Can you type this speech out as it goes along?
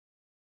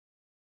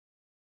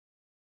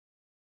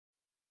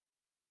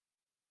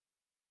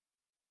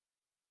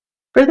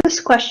For this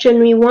question,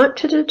 we want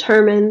to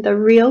determine the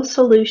real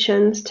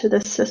solutions to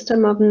the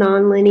system of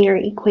nonlinear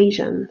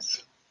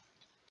equations.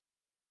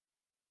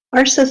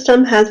 Our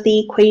system has the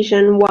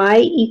equation y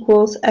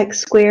equals x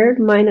squared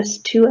minus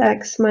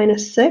 2x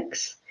minus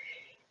 6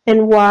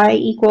 and y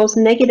equals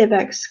negative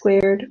x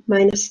squared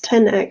minus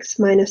 10x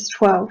minus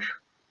 12.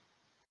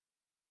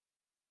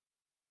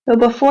 So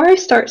before I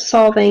start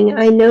solving,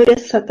 I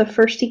notice that the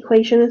first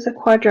equation is a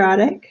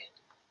quadratic,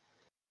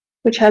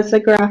 which has the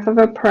graph of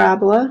a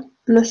parabola,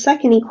 and the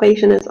second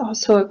equation is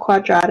also a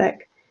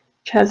quadratic,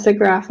 which has the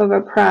graph of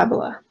a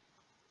parabola.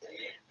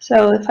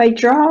 So if I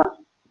draw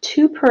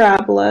two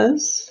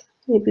parabolas,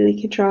 maybe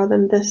we could draw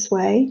them this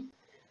way,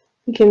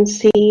 we can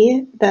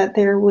see that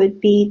there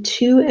would be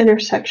two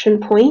intersection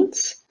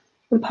points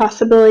and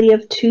possibility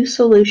of two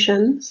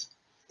solutions.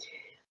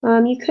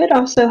 You could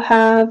also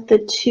have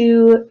the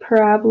two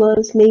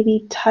parabolas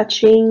maybe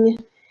touching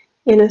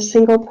in a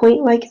single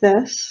point like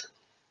this.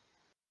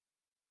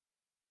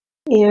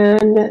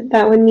 And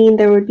that would mean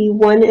there would be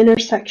one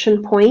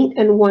intersection point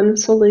and one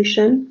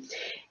solution.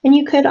 And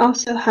you could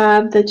also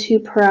have the two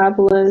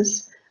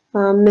parabolas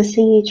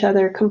missing each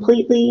other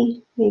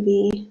completely,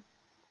 maybe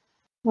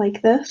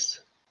like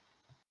this.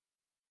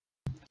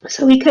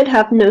 So we could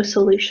have no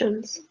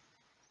solutions.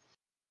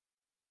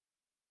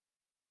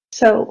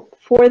 So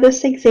for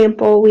this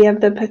example, we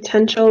have the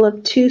potential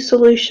of two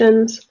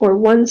solutions, or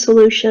one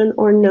solution,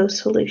 or no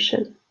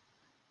solution.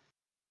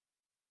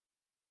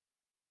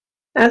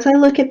 As I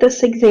look at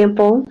this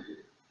example,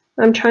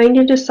 I'm trying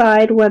to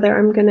decide whether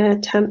I'm going to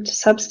attempt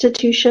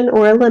substitution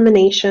or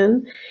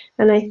elimination,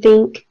 and I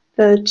think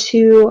the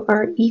two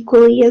are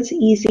equally as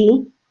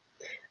easy.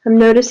 I'm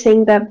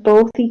noticing that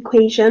both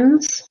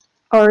equations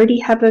already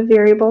have a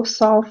variable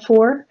solved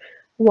for,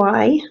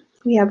 y.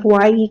 We have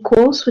y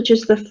equals, which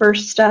is the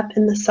first step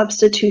in the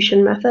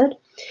substitution method.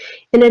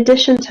 In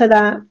addition to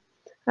that,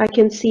 I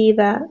can see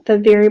that the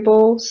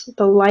variables,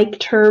 the like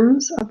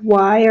terms of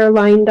y are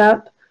lined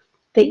up,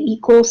 the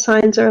equal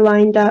signs are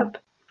lined up.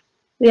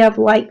 We have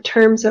like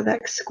terms of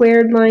x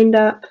squared lined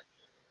up,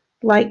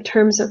 like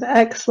terms of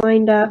x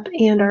lined up,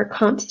 and our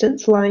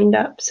constants lined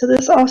up. So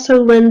this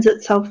also lends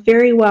itself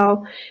very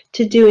well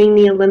to doing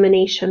the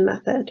elimination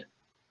method.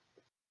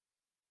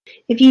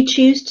 If you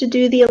choose to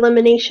do the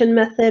elimination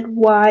method,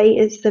 y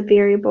is the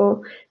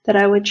variable that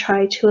I would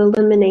try to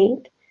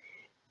eliminate,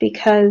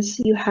 because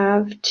you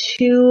have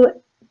two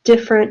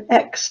different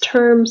x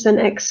terms, an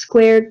x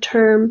squared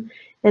term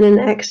and an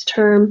x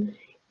term,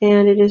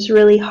 and it is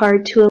really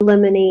hard to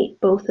eliminate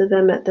both of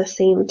them at the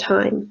same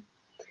time.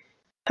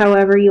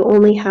 However, you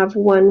only have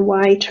one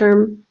y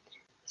term,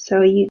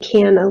 so you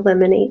can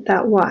eliminate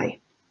that y.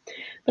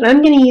 But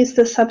I'm going to use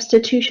the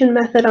substitution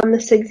method on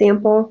this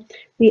example.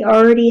 We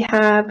already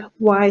have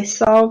y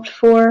solved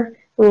for, and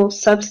we'll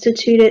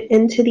substitute it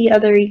into the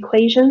other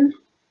equation.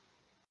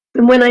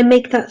 And when I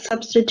make that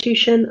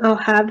substitution, I'll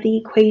have the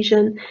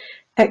equation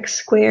x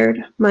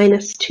squared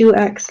minus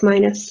 2x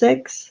minus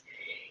 6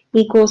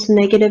 equals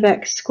negative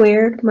x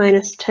squared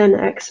minus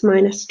 10x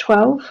minus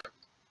 12.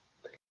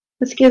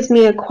 This gives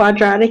me a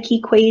quadratic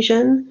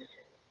equation,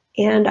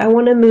 and I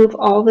want to move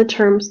all the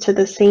terms to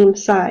the same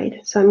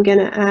side. So I'm going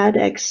to add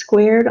x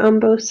squared on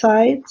both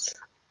sides,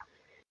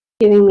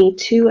 giving me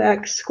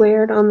 2x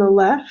squared on the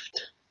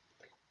left.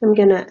 I'm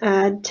going to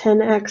add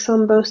 10x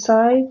on both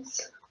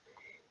sides,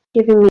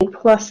 giving me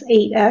plus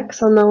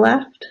 8x on the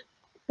left.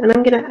 And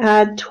I'm going to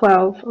add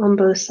 12 on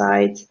both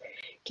sides,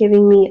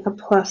 giving me a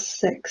plus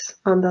 6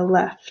 on the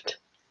left.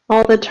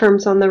 All the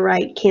terms on the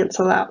right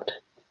cancel out.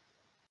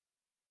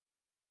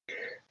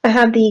 I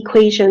have the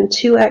equation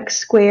 2x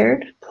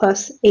squared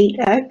plus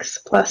 8x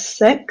plus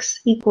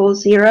 6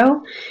 equals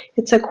 0.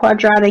 It's a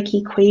quadratic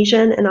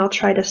equation, and I'll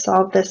try to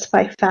solve this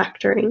by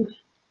factoring.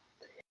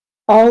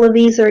 All of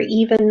these are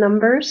even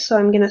numbers, so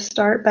I'm going to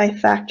start by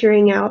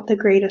factoring out the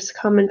greatest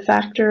common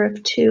factor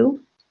of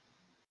 2.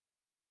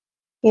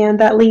 And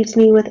that leaves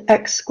me with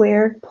x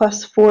squared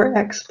plus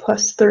 4x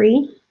plus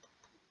 3.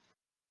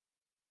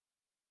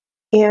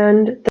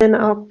 And then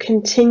I'll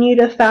continue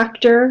to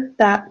factor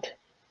that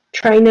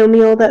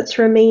trinomial that's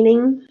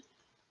remaining.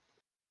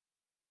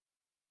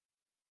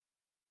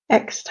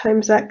 X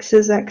times x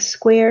is x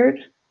squared.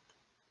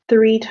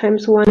 3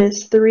 times 1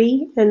 is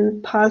 3,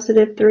 and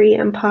positive 3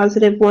 and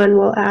positive 1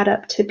 will add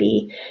up to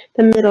be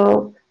the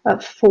middle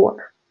of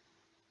 4.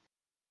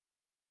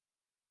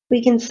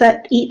 We can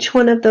set each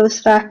one of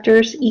those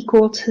factors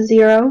equal to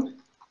 0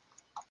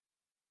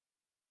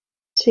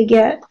 to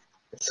get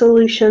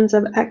solutions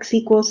of x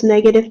equals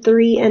negative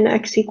 3 and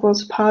x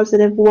equals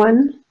positive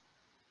 1.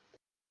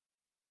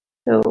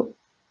 So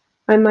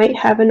I might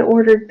have an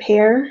ordered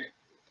pair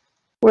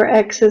where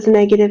x is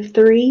negative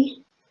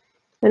 3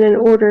 and an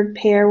ordered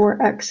pair where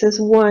x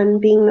is 1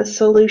 being the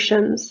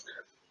solutions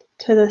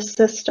to the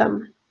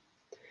system.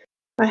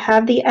 I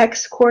have the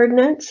x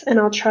coordinates, and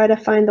I'll try to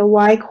find the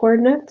y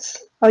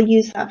coordinates. I'll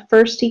use that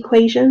first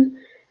equation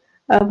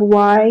of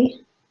y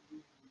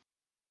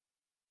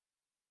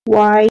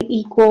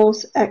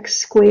equals x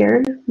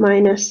squared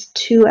minus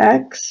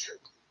 2x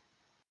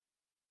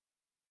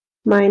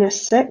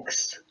minus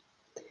 6.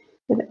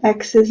 If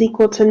x is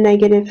equal to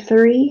negative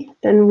 3,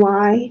 then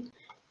y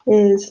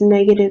is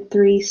negative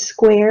 3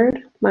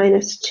 squared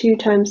minus 2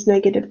 times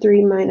negative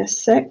 3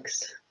 minus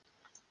 6.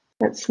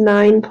 That's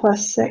 9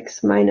 plus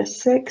 6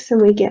 minus 6,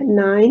 and we get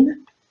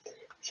 9.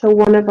 So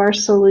one of our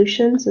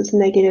solutions is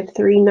negative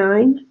 3,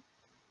 9.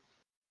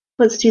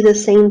 Let's do the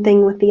same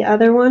thing with the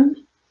other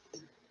one.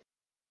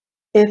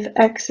 If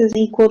x is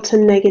equal to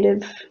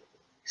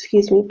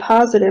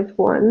positive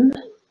 1,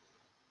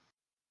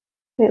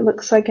 it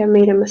looks like I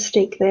made a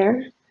mistake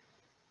there.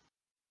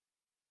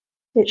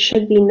 It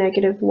should be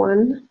negative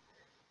 1.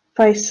 If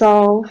I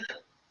solve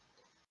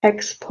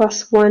x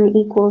plus 1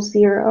 equals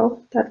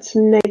 0, that's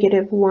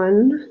negative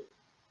 1.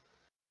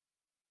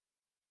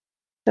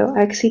 So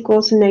x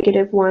equals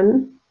negative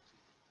 1.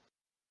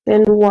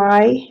 Then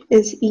y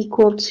is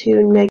equal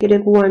to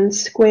negative 1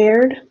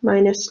 squared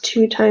minus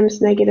 2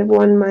 times negative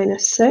 1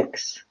 minus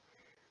 6.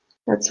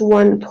 That's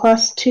 1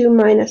 plus 2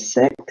 minus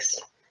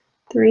 6.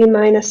 3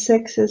 minus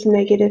 6 is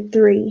negative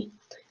 3.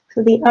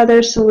 So the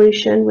other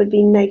solution would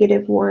be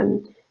negative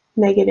 1,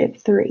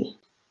 negative 3.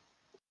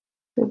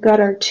 We've got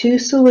our two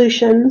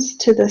solutions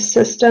to the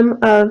system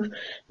of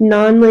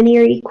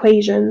nonlinear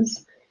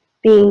equations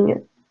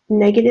being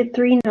negative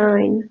 3,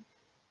 9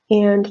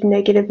 and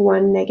negative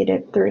 1,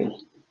 negative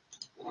 3.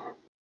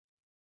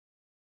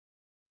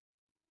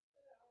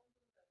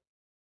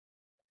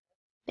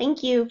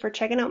 Thank you for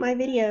checking out my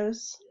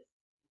videos.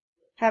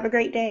 Have a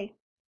great day.